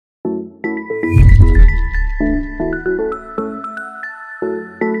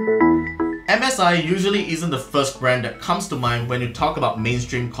MSI usually isn't the first brand that comes to mind when you talk about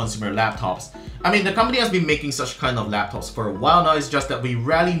mainstream consumer laptops. I mean, the company has been making such kind of laptops for a while now, it's just that we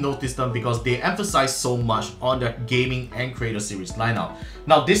rarely notice them because they emphasize so much on their gaming and creator series lineup.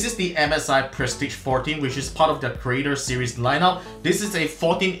 Now, this is the MSI Prestige 14, which is part of the creator series lineup. This is a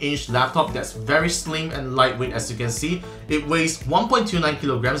 14-inch laptop that's very slim and lightweight, as you can see. It weighs 1.29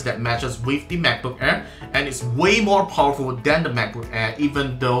 kilograms, that matches with the MacBook Air, and it's way more powerful than the MacBook Air,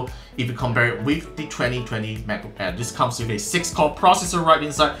 even though if you compare it with the 2020 MacBook Air. This comes with a 6-core processor right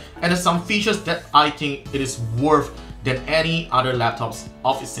inside, and there's some features that I think it is worth than any other laptops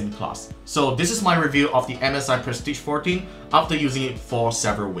of its same class. So this is my review of the MSI Prestige 14 after using it for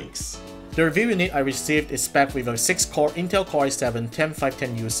several weeks. The review unit I received is packed with a 6-core Intel Core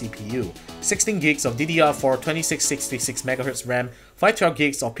i7-10510U CPU, 16 gigs of DDR4 2666MHz RAM, 512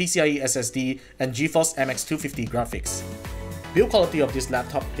 gigs of PCIe SSD, and GeForce MX250 graphics. Build quality of this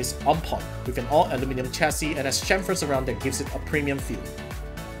laptop is on point, with an all-aluminum chassis and has chamfers around that gives it a premium feel.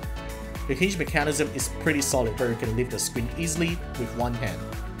 The hinge mechanism is pretty solid, where you can lift the screen easily with one hand,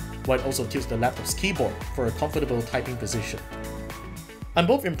 while it also tilts the laptop's keyboard for a comfortable typing position. I'm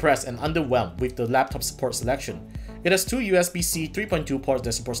both impressed and underwhelmed with the laptop's port selection. It has two USB-C 3.2 ports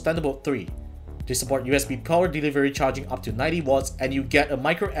that support Thunderbolt 3. They support USB power delivery charging up to 90 watts, and you get a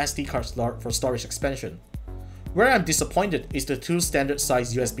micro SD card slot for storage expansion. Where I'm disappointed is the two standard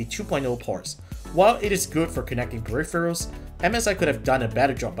size USB 2.0 ports. While it is good for connecting peripherals, MSI could have done a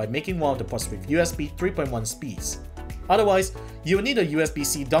better job by making one of the ports with USB 3.1 speeds. Otherwise, you will need a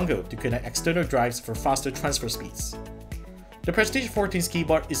USB-C dongle to connect external drives for faster transfer speeds. The Prestige 14's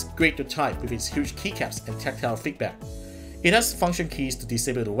keyboard is great to type with its huge keycaps and tactile feedback. It has function keys to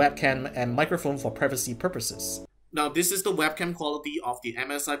disable the webcam and microphone for privacy purposes. Now, this is the webcam quality of the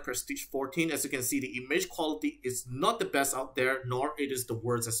MSI Prestige 14. As you can see, the image quality is not the best out there, nor it is the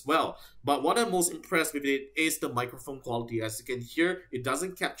worst as well. But what I'm most impressed with it is the microphone quality. As you can hear, it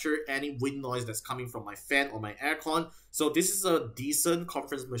doesn't capture any wind noise that's coming from my fan or my aircon. So this is a decent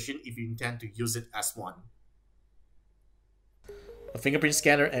conference machine if you intend to use it as one. A fingerprint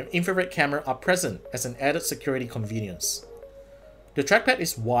scanner and infrared camera are present as an added security convenience. The trackpad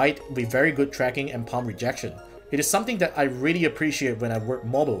is wide with very good tracking and palm rejection. It is something that I really appreciate when I work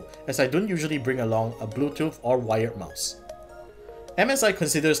mobile, as I don't usually bring along a Bluetooth or wired mouse. MSI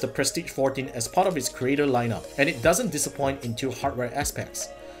considers the Prestige 14 as part of its creator lineup, and it doesn't disappoint in two hardware aspects.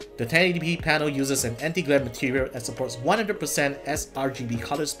 The 1080p panel uses an anti-glare material and supports 100% sRGB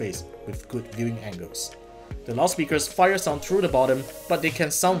color space with good viewing angles. The loudspeakers fire sound through the bottom, but they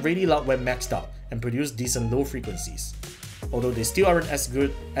can sound really loud when maxed out and produce decent low frequencies, although they still aren't as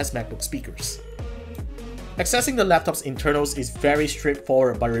good as MacBook speakers. Accessing the laptop's internals is very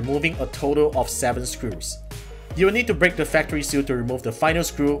straightforward by removing a total of 7 screws. You will need to break the factory seal to remove the final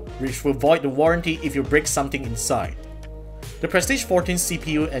screw, which will void the warranty if you break something inside. The Prestige 14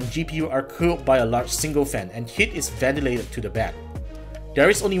 CPU and GPU are cooled by a large single fan, and heat is ventilated to the back. There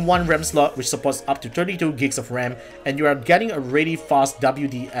is only one RAM slot which supports up to 32 gigs of RAM, and you are getting a really fast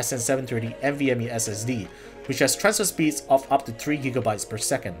WD-SN730 NVMe SSD, which has transfer speeds of up to 3 GB per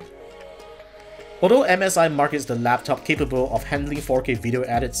second. Although MSI markets the laptop capable of handling 4K video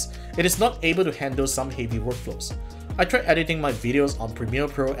edits, it is not able to handle some heavy workflows. I tried editing my videos on Premiere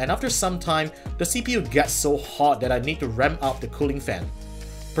Pro, and after some time, the CPU gets so hot that I need to ramp up the cooling fan.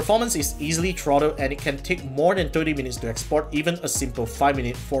 Performance is easily throttled, and it can take more than 30 minutes to export even a simple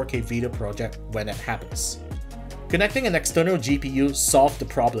 5-minute 4K video project when that happens. Connecting an external GPU solved the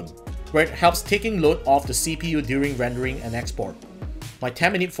problem, where it helps taking load off the CPU during rendering and export. My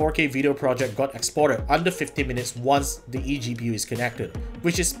 10-minute 4K video project got exported under 15 minutes once the eGPU is connected,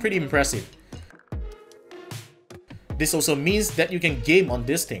 which is pretty impressive. This also means that you can game on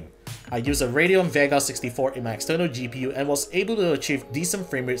this thing. I used a Radeon Vega 64 in my external GPU and was able to achieve decent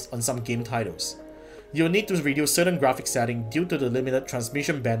frame rates on some game titles. You'll need to reduce certain graphics settings due to the limited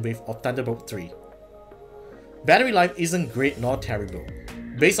transmission bandwidth of Thunderbolt 3. Battery life isn't great nor terrible.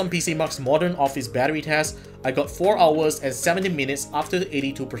 Based on PCMark's modern office battery test, I got 4 hours and 70 minutes after the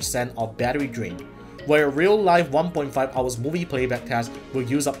 82% of battery drain, where a real-life 1.5 hours movie playback test will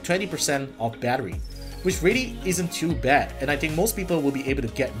use up 20% of battery, which really isn't too bad, and I think most people will be able to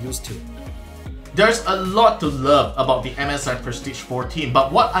get used to. There's a lot to love about the MSI Prestige 14,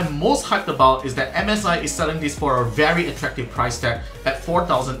 but what I'm most hyped about is that MSI is selling this for a very attractive price tag at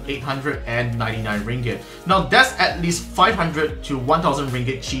 4,899 ringgit. Now that's at least 500 to 1,000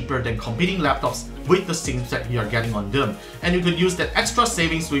 ringgit cheaper than competing laptops with the same spec you're getting on them. And you could use that extra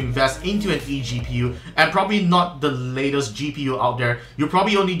savings to invest into an eGPU, and probably not the latest GPU out there. You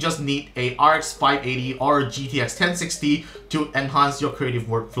probably only just need a RX 580 or a GTX 1060 to enhance your creative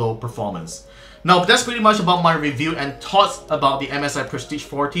workflow performance. Now that's pretty much about my review and thoughts about the MSI Prestige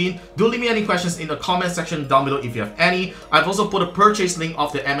 14. Do leave me any questions in the comment section down below if you have any. I've also put a purchase link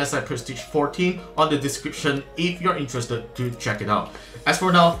of the MSI Prestige 14 on the description if you're interested to check it out. As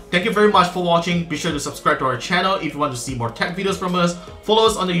for now, thank you very much for watching. Be sure to subscribe to our channel if you want to see more tech videos from us. Follow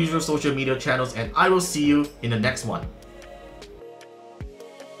us on the usual social media channels, and I will see you in the next one.